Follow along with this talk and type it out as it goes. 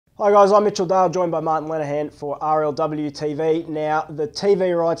Hi guys, I'm Mitchell Dale, joined by Martin Lenehan for NRL TV. Now, the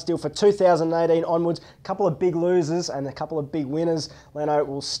TV rights deal for 2018 onwards, a couple of big losers and a couple of big winners. Leno,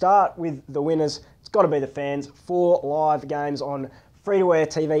 we'll start with the winners. It's got to be the fans. 4 live games on free-to-air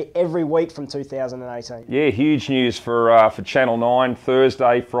TV every week from 2018. Yeah, huge news for Channel 9,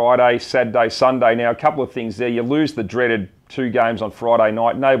 Thursday, Friday, Saturday, Sunday. Now, a couple of things there. You lose the dreaded 2 games on Friday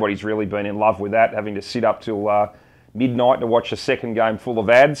night. Nobody's really been in love with that, having to sit up till midnight to watch a second game full of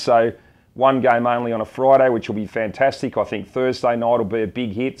ads. So 1 game only on a Friday, which will be fantastic. I think Thursday night will be a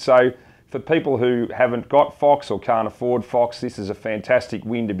big hit. So for people who haven't got Fox or can't afford Fox, this is a fantastic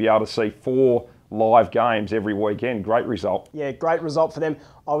win to be able to see 4 live games every weekend. Great result. Yeah, great result for them.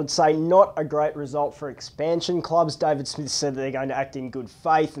 I would say not a great result for expansion clubs. David Smith said they're going to act in good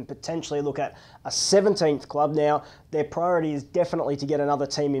faith and potentially look at a 17th club. Now, their priority is definitely to get another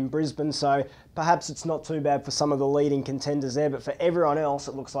team in Brisbane, so perhaps it's not too bad for some of the leading contenders there, but for everyone else,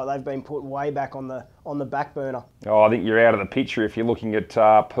 it looks like they've been put way back on the back burner. Oh, I think you're out of the picture if you're looking at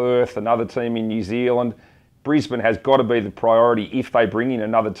Perth, another team in New Zealand. Brisbane has got to be the priority if they bring in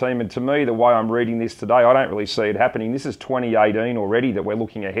another team. And to me, the way I'm reading this today, I don't really see it happening. This is 2018 already that we're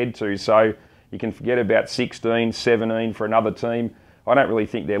looking ahead to. So you can forget about 16, 17 for another team. I don't really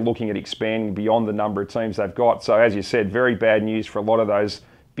think they're looking at expanding beyond the number of teams they've got. So as you said, very bad news for a lot of those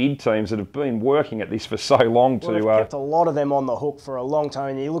bid teams that have been working at this for so long. They've kept a lot of them on the hook for a long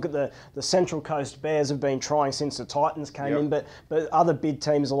time. And you look at the Central Coast Bears have been trying since the Titans came in, but other bid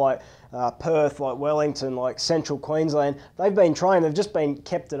teams are like Perth, like Wellington, like Central Queensland, they've been trying. They've just been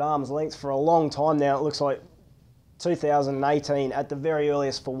kept at arm's length for a long time now. It looks like 2018 at the very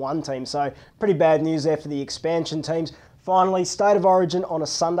earliest for one team. So pretty bad news there for the expansion teams. Finally, State of Origin on a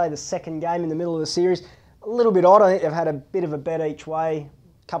Sunday, the second game in the middle of the series. A little bit odd. I think they've had a bit of a bet each way.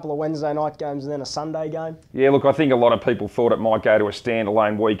 Couple of Wednesday night games and then a Sunday game. Yeah, look, I think a lot of people thought it might go to a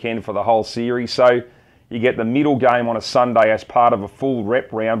standalone weekend for the whole series. So you get the middle game on a Sunday as part of a full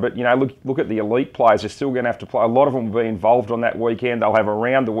rep round. But, you know, look at the elite players. They're still going to have to play. A lot of them will be involved on that weekend. They'll have a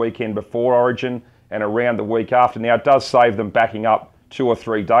round the weekend before Origin and a round the week after. Now, it does save them backing up 2 or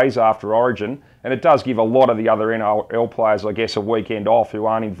 3 days after Origin. And it does give a lot of the other NRL players, I guess, a weekend off who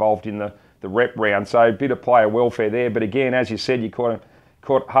aren't involved in the rep round. So a bit of player welfare there. But again, as you said, you caught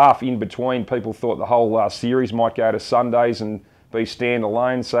half in between. People thought the whole series might go to Sundays and be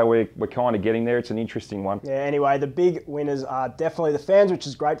standalone, so we're kind of getting there. It's an interesting one. Yeah, anyway, the big winners are definitely the fans, which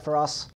is great for us.